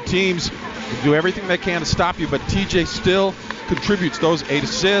 especially teams do everything they can to stop you, but TJ still contributes those 8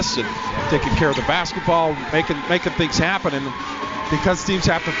 assists and taking care of the basketball, making things happen. And because teams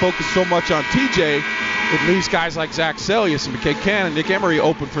have to focus so much on TJ, it leaves guys like Zach Sellius and McKay Cannon and Nick Emery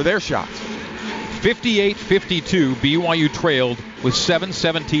open for their shots. 58-52, BYU trailed with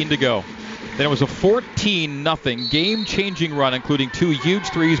 7:17 to go. Then it was a 14-0 game-changing run, including 2 huge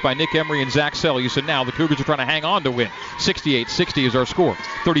threes by Nick Emery and Zach Sellius. And now the Cougars are trying to hang on to win. 68-60 is our score.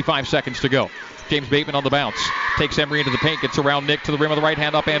 35 seconds to go. James Bateman on the bounce. Takes Emery into the paint. Gets around Nick to the rim of the right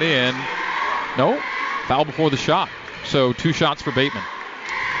hand, up and in. No. Foul before the shot. So 2 shots for Bateman.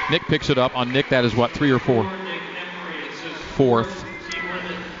 Nick picks it up. On Nick, that is what, 3 or 4? 4th.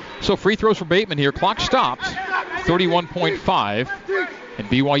 So free throws for Bateman here. Clock stopped. 31.5. And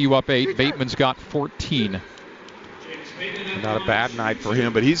BYU up 8. Bateman's got 14. Not a bad night for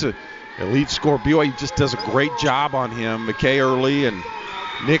him, but he's an elite scorer. BYU just does a great job on him. McKay early and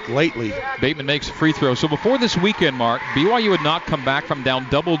Nick lately. Bateman makes a free throw. So before this weekend, Mark, BYU had not come back from down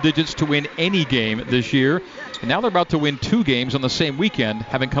double digits to win any game this year. And now they're about to win 2 games on the same weekend,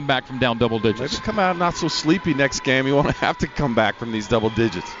 having come back from down double digits. Maybe come out not so sleepy next game. You won't have to come back from these double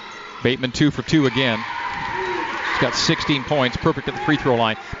digits. Bateman 2 for 2 again. He's got 16 points, perfect at the free throw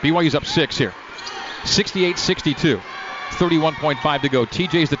line. BYU's up 6 here. 68-62. 31.5 to go.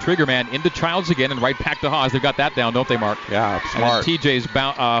 TJ's the trigger man into Childs again and right back to Haas. They've got that down, don't they, Mark? Yeah, smart. And TJ's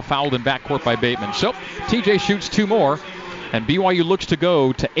fouled in backcourt by Bateman. So TJ shoots 2 more, and BYU looks to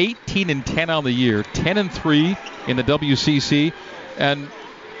go to 18-10 on the year, 10-3 in the WCC, and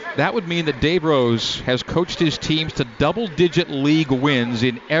that would mean that Dave Rose has coached his teams to double-digit league wins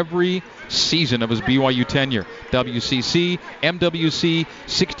in every season of his BYU tenure. WCC, MWC,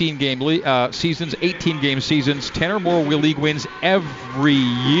 16-game seasons, 18-game seasons, 10 or more league wins every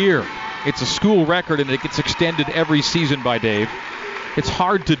year. It's a school record, and it gets extended every season by Dave. It's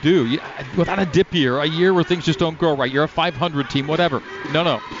hard to do. Without a dip year, a year where things just don't go right. You're a 500 team, whatever.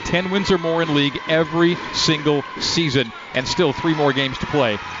 No. 10 wins or more in league every single season, and still 3 more games to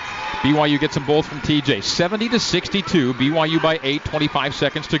play. BYU gets them both from TJ. 70-62. BYU by 8, 25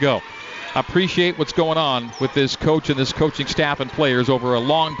 seconds to go. appreciate what's going on with this coach and this coaching staff and players over a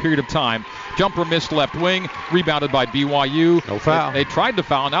long period of time. Jumper missed left wing, rebounded by BYU. No foul. They tried to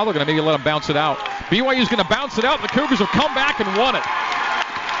foul. Now they're going to maybe let them bounce it out. BYU's going to bounce it out. The Cougars have come back and won it.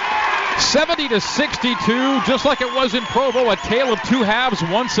 70-62, just like it was in Provo, a tale of two halves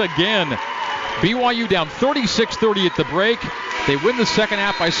once again. BYU down 36-30 at the break. They win the second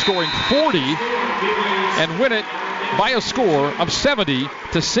half by scoring 40 and win it by a score of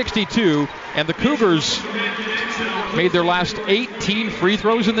 70-62. And the Cougars made their last 18 free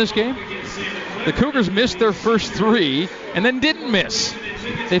throws in this game. The Cougars missed their first 3 and then didn't miss.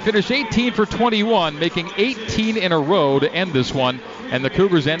 They finished 18 for 21, making 18 in a row to end this one. And the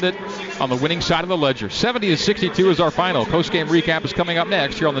Cougars end it on the winning side of the ledger. 70-62 is our final. Post-game recap is coming up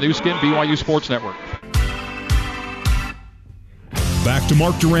next here on the new skin BYU Sports Network. Back to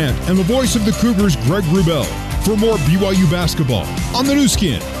Mark Durrant and the voice of the Cougars, Greg Wrubell, for more BYU basketball on the new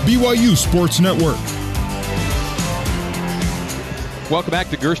skin BYU Sports Network. Welcome back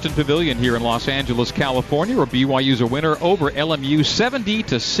to Gersten Pavilion here in Los Angeles, California, where BYU's a winner over LMU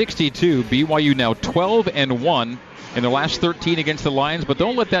 70-62. BYU now 12-1 in their last 13 against the Lions, but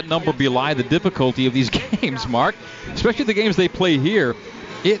don't let that number belie the difficulty of these games, Mark, especially the games they play here.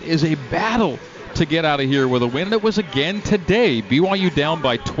 It is a battle to get out of here with a win, and it was again today. BYU down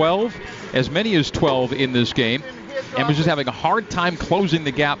by 12, as many as 12 in this game, and was just having a hard time closing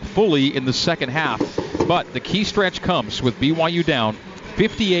the gap fully in the second half. But the key stretch comes with BYU down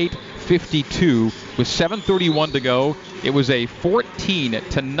 58-52 with 7:31 to go. It was a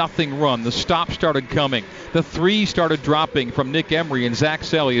 14-0 run. The stop started coming. The three started dropping from Nick Emery and Zach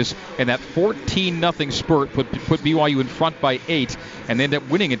Sellius, and that 14-0 spurt put BYU in front by 8, and they ended up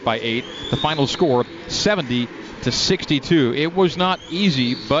winning it by 8. The final score, 70-62. It was not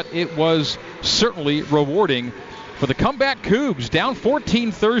easy, but it was certainly rewarding for the comeback Cougs. Down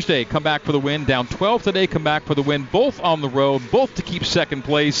 14 Thursday, come back for the win. Down 12 today, come back for the win. Both on the road, both to keep second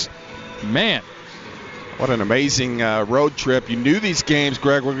place. Man, what an amazing road trip. You knew these games,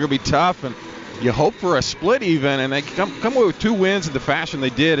 Greg, were going to be tough, and you hope for a split even, and they come away with 2 wins in the fashion they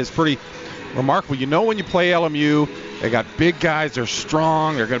did is pretty remarkable. You know when you play LMU, they got big guys, they're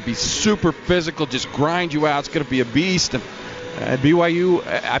strong, they're going to be super physical, just grind you out. It's going to be a beast. And BYU,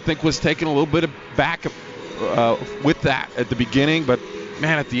 I think, was taking a little bit of back with that at the beginning, but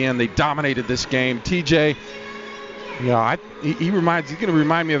man, at the end they dominated this game. TJ, you know, he's going to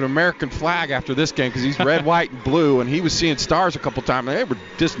remind me of an American flag after this game because he's red, white, and blue, and he was seeing stars a couple times. They were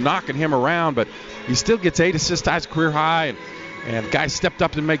just knocking him around, but he still gets 8 assists, ties career high, and guys stepped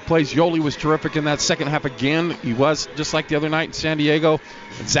up to make plays. Yoli was terrific in that second half again. He was just like the other night in San Diego.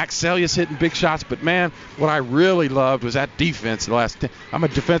 And Zach Sellius hitting big shots. But, man, what I really loved was that defense. I'm a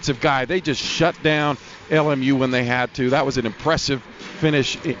defensive guy. They just shut down LMU when they had to. That was an impressive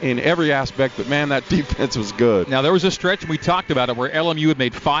finish in every aspect. But, man, that defense was good. Now, there was a stretch, and we talked about it, where LMU had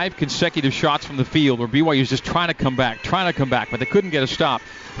made 5 consecutive shots from the field, where BYU was just trying to come back, but they couldn't get a stop.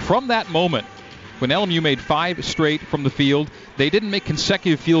 From that moment, when LMU made 5 straight from the field, they didn't make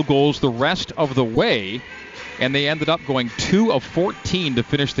consecutive field goals the rest of the way, and they ended up going 2 of 14 to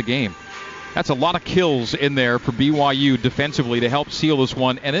finish the game. That's a lot of kills in there for BYU defensively to help seal this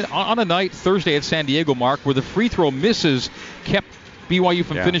one. And on a night, Thursday at San Diego, Mark, where the free throw misses kept BYU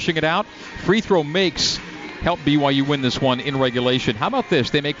from finishing it out, free throw makes helped BYU win this one in regulation. How about this?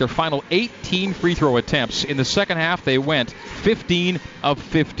 They make their final 18 free throw attempts. In the second half, they went 15 of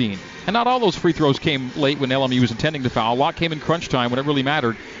 15. And not all those free throws came late when LMU was intending to foul. A lot came in crunch time when it really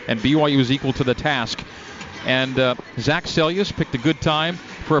mattered, and BYU was equal to the task. And Zach Sellius picked a good time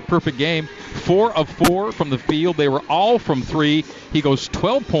for a perfect game. 4 of 4 from the field. They were all from 3. He goes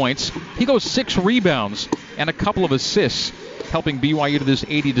 12 points. He goes 6 rebounds and a couple of assists, helping BYU to this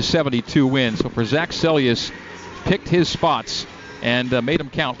 80-72 win. So for Zach Sellius, picked his spots and made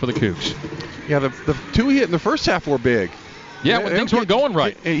them count for the Cougs. Yeah, the 2 he hit in the first half were big. Yeah, when things weren't going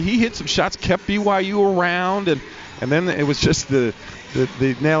right. He hit some shots, kept BYU around, and then it was just the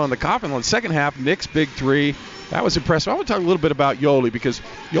nail in the coffin. On the second half, Nick's big 3, that was impressive. I want to talk a little bit about Yoli because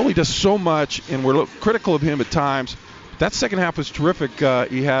Yoli does so much, and we're critical of him at times. That second half was terrific.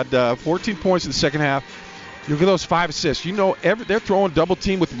 He had 14 points in the second half. You look at those 5 assists. You know, they're throwing double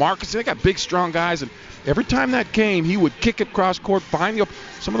team with Marcus. They got big, strong guys, and every time that came, he would kick it cross court, find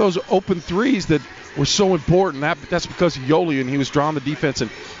some of those open threes that were so important. That's because of Yoli, and he was drawing the defense and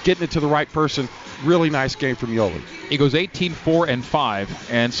getting it to the right person. Really nice game from Yoli. He goes 18, 4, and 5.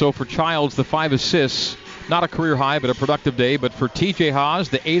 And so for Childs, the 5 assists, not a career high, but a productive day. But for TJ Haas,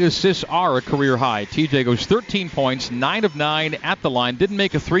 the 8 assists are a career high. TJ goes 13 points, 9 of 9 at the line. Didn't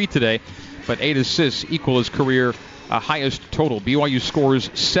make a 3 today, but 8 assists equal his career highest total. BYU scores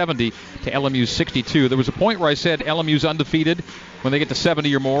 70 to LMU's 62. There was a point where I said LMU's undefeated when they get to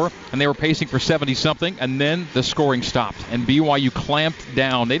 70 or more, and they were pacing for 70-something, and then the scoring stopped, and BYU clamped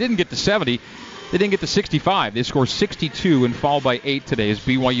down. They didn't get to 70. They didn't get to 65. They scored 62 and fall by 8 today as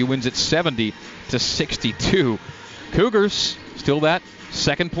BYU wins at 70 to 62. Cougars still that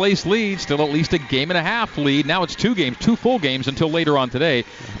second place lead, still at least a game and a half lead. Now it's 2 full games until later on today.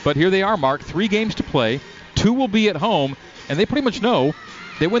 But here they are, Mark, 3 games to play. 2 will be at home, and they pretty much know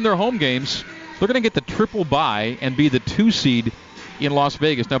they win their home games. They're going to get the triple bye and be the 2 seed in Las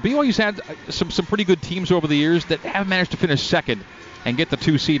Vegas. Now, BYU's had some pretty good teams over the years that have managed to finish second and get the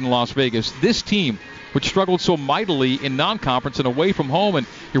 2 seed in Las Vegas. This team, which struggled so mightily in non-conference and away from home, and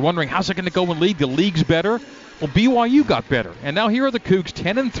you're wondering, how's it going to go in league? The league's better. Well, BYU got better. And now here are the Cougs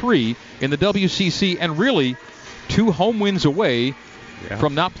 10-3 in the WCC, and really 2 home wins away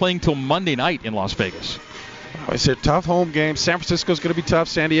from not playing till Monday night in Las Vegas. It's a tough home game. San Francisco's going to be tough.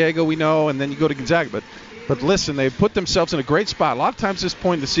 San Diego, we know, and then you go to Gonzaga. But listen, they've put themselves in a great spot. A lot of times this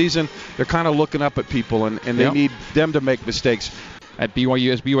point in the season, they're kind of looking up at people, and they need them to make mistakes. At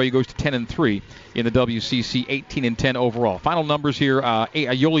BYU, as BYU goes to 10-3 in the WCC, 18-10 overall. Final numbers here: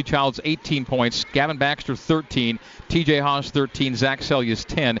 Yoli Childs 18 points, Gavin Baxter 13, T.J. Haas 13, Zach Sellius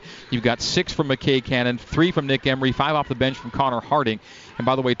 10. You've got 6 from McKay Cannon, 3 from Nick Emery, 5 off the bench from Connor Harding. And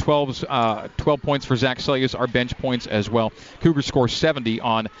by the way, 12 points for Zach Sellius are bench points as well. Cougars score 70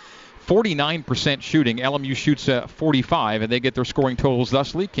 on 49% shooting. LMU shoots 45, and they get their scoring totals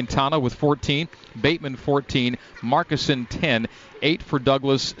thusly. Quintana with 14, Bateman 14, Marcuson 10, 8 for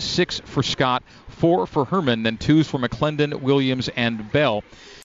Douglas, 6 for Scott, 4 for Herman, then 2s for McClendon, Williams, and Bell.